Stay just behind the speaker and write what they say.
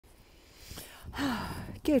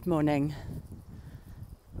Good morning.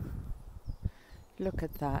 Look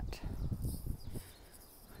at that.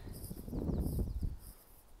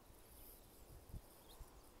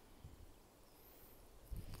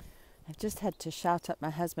 I just had to shout at my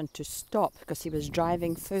husband to stop because he was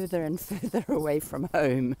driving further and further away from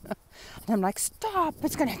home. And I'm like, stop,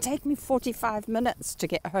 it's going to take me 45 minutes to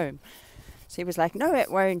get home. So he was like, no,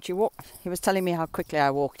 it won't. You walk. He was telling me how quickly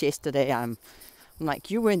I walked yesterday. I'm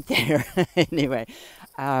like, you weren't there. Anyway,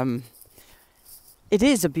 it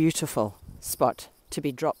is a beautiful spot to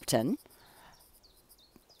be dropped in.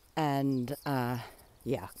 And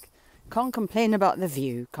yeah, can't complain about the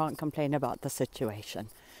view, can't complain about the situation.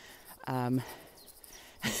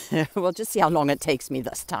 We'll just see how long it takes me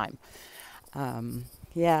this time.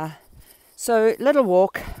 Yeah, so little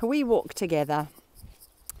walk, we walk together.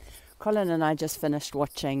 Colin and I just finished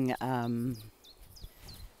watching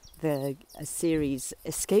the series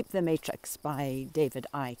Escape the Matrix by David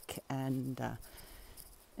Icke, and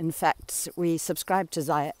in fact we subscribed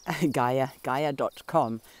to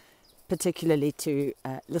Gaia.com particularly to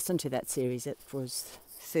listen to that series. It was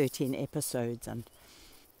 13 episodes, and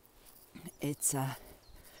it's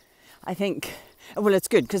I think, well, it's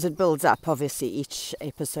good because it builds up. Obviously each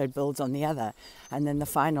episode builds on the other, and then the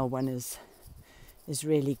final one is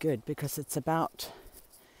really good because it's about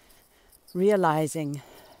realizing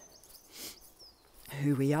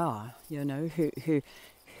who we are, you know,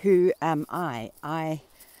 who am I,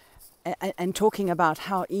 and talking about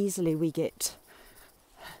how easily we get,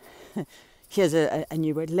 here's a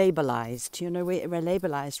new word, labelized. You know, we're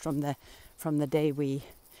labelized from the day we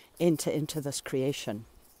enter into this creation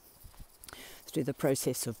through the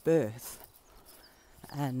process of birth.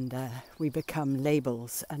 And we become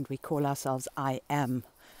labels, and we call ourselves I am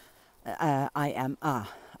a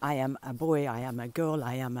boy, I am a girl,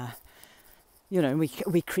 I am a, you know,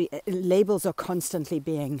 we create, labels are constantly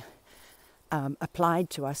being applied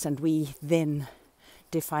to us, and we then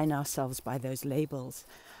define ourselves by those labels,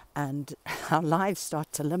 and our lives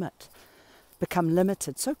start to become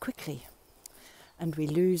limited so quickly, and we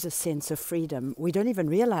lose a sense of freedom. We don't even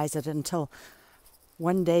realize it until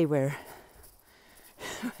one day we're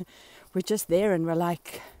just there, and we're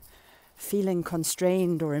like feeling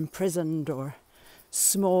constrained or imprisoned or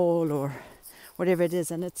small or whatever it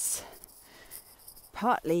is, and it's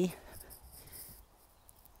partly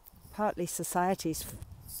society's,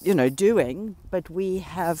 you know, doing, but we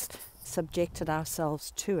have subjected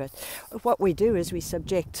ourselves to it. What we do is we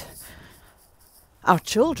subject our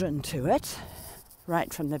children to it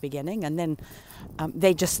right from the beginning, and then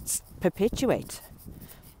they just perpetuate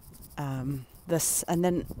this, and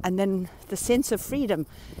then the sense of freedom,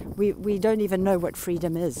 we don't even know what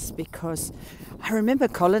freedom is, because I remember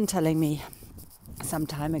Colin telling me some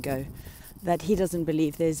time ago that he doesn't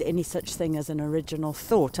believe there's any such thing as an original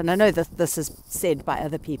thought, and I know that this is said by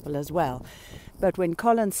other people as well, but when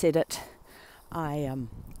Colin said it, I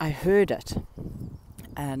heard it,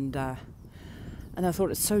 and I thought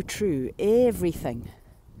it's so true. Everything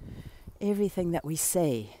that we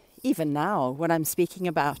say, even now, what I'm speaking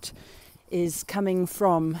about, is coming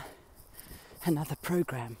from another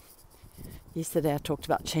program. Yesterday I talked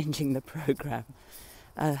about changing the program.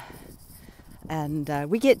 And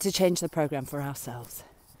we get to change the program for ourselves.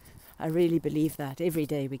 I really believe that. Every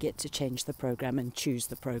day we get to change the program and choose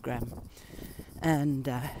the program. And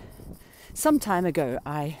some time ago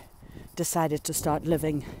I decided to start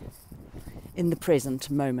living in the present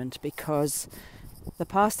moment, because the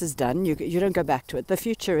past is done. You don't go back to it. The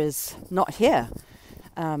future is not here.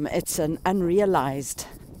 It's an unrealized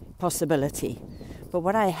possibility. But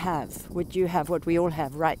what I have, what you have, what we all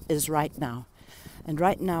have is right now. And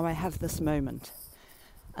right now I have this moment.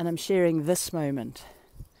 And I'm sharing this moment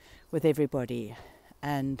with everybody.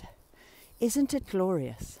 And isn't it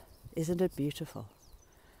glorious? Isn't it beautiful?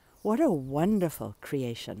 What a wonderful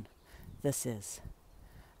creation this is.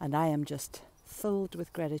 And I am just filled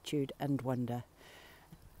with gratitude and wonder,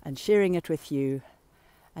 and sharing it with you,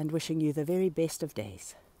 and wishing you the very best of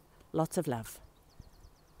days. Lots of love.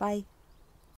 Bye.